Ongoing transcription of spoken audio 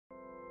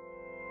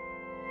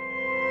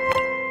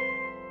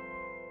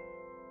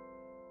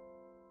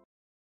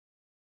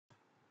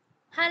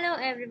Hello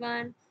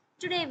everyone.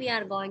 Today we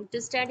are going to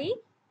study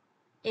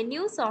a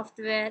new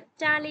software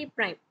Tally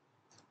Prime.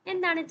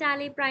 എന്താണ്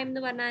Tally prime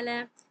എന്ന് പറഞ്ഞാൽ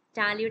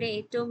ടാലിയുടെ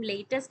ഏറ്റവും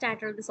latest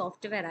ആയിട്ടുള്ള ഒരു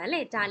സോഫ്റ്റ്വെയർ അല്ലേ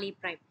ടാലി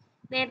പ്രൈം.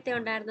 നേരത്തെ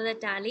ഉണ്ടായിരുന്നത്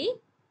ടാലി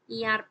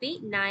ERP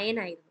 9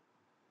 ആയിരുന്നു.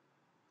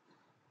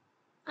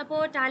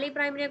 അപ്പോൾ ടാലി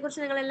പ്രൈമിനെ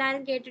കുറിച്ച് നിങ്ങൾ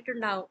എല്ലാവരും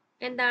കേട്ടിട്ടുണ്ടാവും.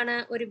 എന്താണ്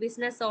ഒരു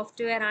ബിസിനസ്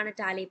സോഫ്റ്റ്വെയർ ആണ്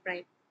ടാലി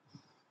പ്രൈം.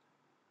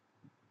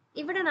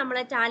 ഇവിടെ നമ്മൾ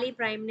ടാലി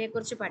പ്രൈമിനെ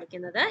കുറിച്ച്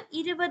പഠിക്കുന്നത്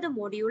 20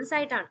 മോഡ്യൂൾസ്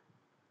ആയിട്ടാണ്.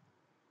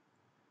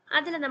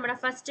 അതിൽ നമ്മുടെ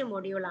ഫസ്റ്റ്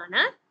മൊഡ്യൂൾ ആണ്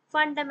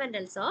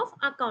ഫണ്ടമെന്റൽസ് ഓഫ്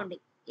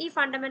അക്കൗണ്ടിങ്. ഈ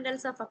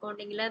ഫണ്ടമെന്റൽസ് ഓഫ്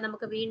അക്കൗണ്ടിങ്ങിൽ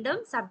നമുക്ക് വീണ്ടും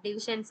സബ്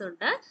ഡിവിഷൻസ്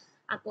ഉണ്ട്.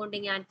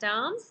 Accounting and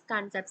terms,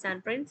 concepts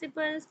and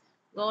principles,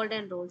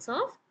 golden rules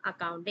of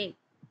accounting.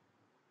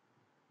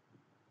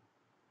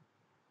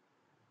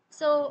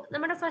 So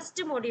നമ്മുടെ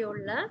ഫസ്റ്റ്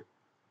മൊഡ്യൂളിൽ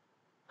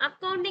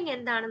അക്കൗണ്ടിങ്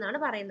എന്താണെന്നാണ്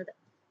പറയുന്നത്.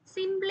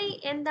 സിംപ്ലി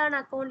എന്താണ്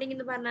അക്കൗണ്ടിങ്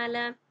എന്ന് പറഞ്ഞാൽ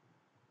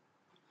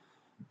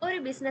ഒരു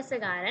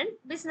ബിസിനസ്സുകാരൻ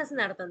ബിസിനസ്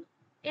നടത്തുന്നു.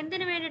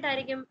 എന്തിനു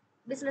വേണ്ടിയിട്ടായിരിക്കും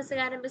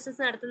ബിസിനസ്സുകാരൻ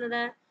ബിസിനസ്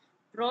നടത്തുന്നത്?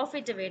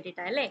 പ്രോഫിറ്റ്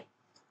വേണ്ടിയിട്ടാ അല്ലേ?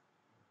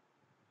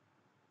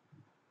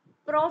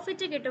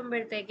 പ്രോഫിറ്റ്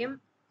കിട്ടുമ്പോഴത്തേക്കും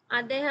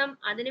അദ്ദേഹം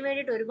അതിനു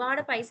വേണ്ടിയിട്ട്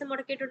ഒരുപാട് പൈസ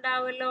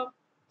മുടക്കിയിട്ടുണ്ടാവുമല്ലോ.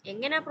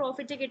 എങ്ങനെയാ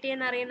പ്രോഫിറ്റ്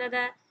കിട്ടിയെന്ന്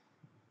അറിയുന്നത്?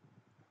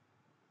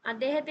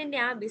 അദ്ദേഹത്തിന്റെ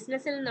ആ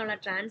ബിസിനസ്സിൽ നിന്നുള്ള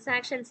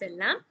ട്രാൻസാക്ഷൻസ്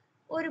എല്ലാം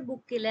ഒരു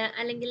ബുക്കില്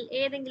അല്ലെങ്കിൽ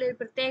ഏതെങ്കിലും ഒരു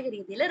പ്രത്യേക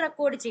രീതിയിൽ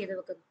റെക്കോർഡ് ചെയ്ത്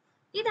വെക്കുന്നു.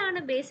 ഇതാണ്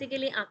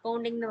ബേസിക്കലി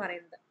അക്കൗണ്ടിങ് എന്ന്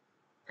പറയുന്നത്.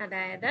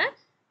 അതായത്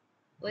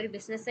ഒരു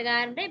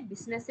ബിസിനസ്സുകാരന്റെ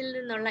ബിസിനസ്സിൽ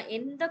നിന്നുള്ള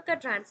എന്തൊക്കെ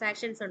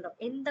ട്രാൻസാക്ഷൻസ് ഉണ്ടോ,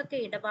 എന്തൊക്കെ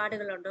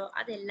ഇടപാടുകളുണ്ടോ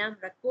അതെല്ലാം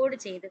റെക്കോർഡ്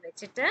ചെയ്ത്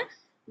വെച്ചിട്ട്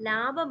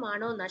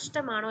ലാഭമാണോ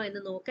നഷ്ടമാണോ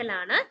എന്ന്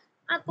നോക്കലാണ്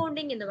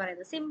അക്കൗണ്ടിങ് എന്ന്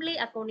പറയുന്നത്. സിംപ്ലി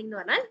അക്കൗണ്ടിങ് എന്ന്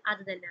പറഞ്ഞാൽ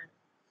അത് തന്നെയാണ്.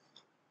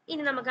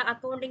 ഇനി നമുക്ക്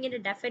അക്കൗണ്ടിങ്ങിന്റെ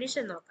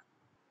ഡെഫിനിഷൻ നോക്കാം.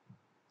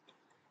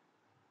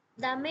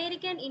 The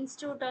American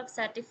Institute of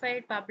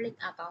Certified Public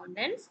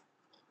Accountants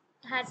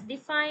has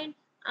defined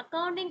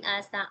accounting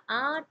as the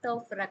art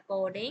of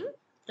recording,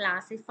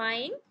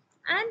 classifying,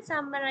 and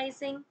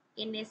summarizing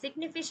in a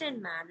significant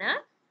manner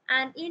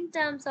and in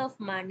terms of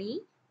money,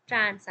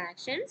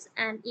 transactions,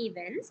 and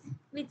events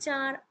which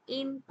are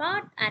in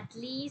part at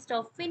least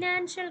of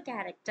financial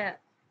character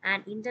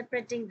and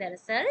interpreting the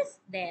results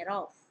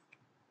thereof.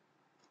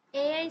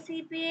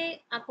 AICPA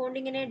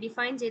അക്കൗണ്ടിങ്ങിനെ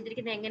define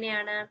ചെയ്തിരിക്കുന്നത്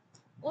എങ്ങനെയാണ്?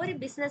 ഒരു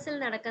ബിസിനസ്സിൽ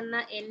നടക്കുന്ന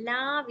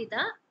എല്ലാവിധ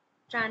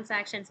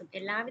ട്രാൻസാക്ഷൻസും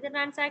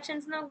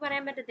നമുക്ക്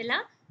പറയാൻ പറ്റത്തില്ല,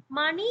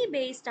 മണി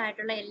based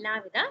ആയിട്ടുള്ള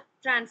എല്ലാവിധ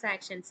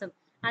ട്രാൻസാക്ഷൻസും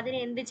അതിനെ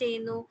എന്ത്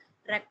ചെയ്യുന്നു?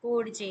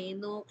 റെക്കോർഡ്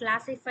ചെയ്യുന്നു,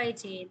 ക്ലാസിഫൈ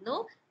ചെയ്യുന്നു,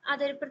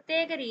 അതൊരു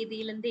പ്രത്യേക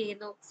രീതിയിൽ എന്ത്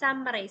ചെയ്യുന്നു?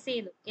 സമ്മറൈസ്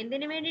ചെയ്യുന്നു.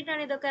 എന്തിനു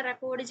വേണ്ടിയിട്ടാണ് ഇതൊക്കെ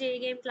റെക്കോർഡ്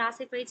ചെയ്യുകയും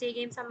ക്ലാസിഫൈ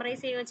ചെയ്യുകയും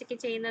സമ്മറൈസ് ചെയ്യുകയൊക്കെ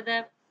ചെയ്യുന്നത്?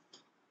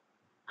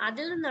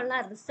 അതിൽ നിന്നുള്ള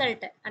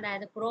റിസൾട്ട്,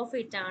 അതായത്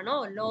പ്രോഫിറ്റ് ആണോ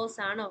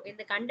ലോസ് ആണോ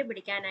എന്ന്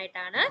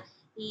കണ്ടുപിടിക്കാനായിട്ടാണ്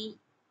ഈ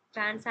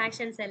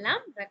ട്രാൻസാക്ഷൻസ് എല്ലാം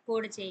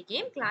റെക്കോർഡ്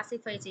ചെയ്യുകയും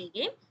ക്ലാസിഫൈ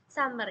ചെയ്യുകയും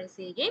സമ്മറൈസ്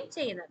ചെയ്യുകയും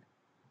ചെയ്യുന്നത്.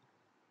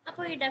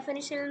 അപ്പോൾ ഈ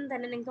ഡെഫിനിഷനിൽ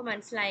തന്നെ നിങ്ങൾക്ക്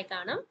മനസ്സിലായി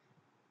കാണും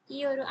ഈ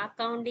ഒരു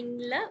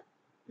അക്കൗണ്ടിങ്ങിൽ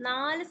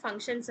 4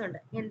 ഫങ്ഷൻസ് ഉണ്ട്.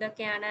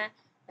 എന്തൊക്കെയാണ്?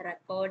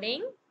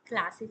 Recording,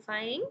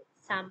 classifying,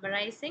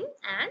 summarising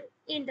and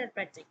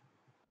interpreting.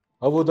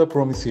 Avodha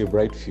promise you a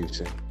bright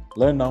future.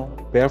 Learn now,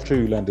 pay after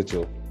you land a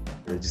job.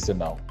 Register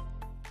now.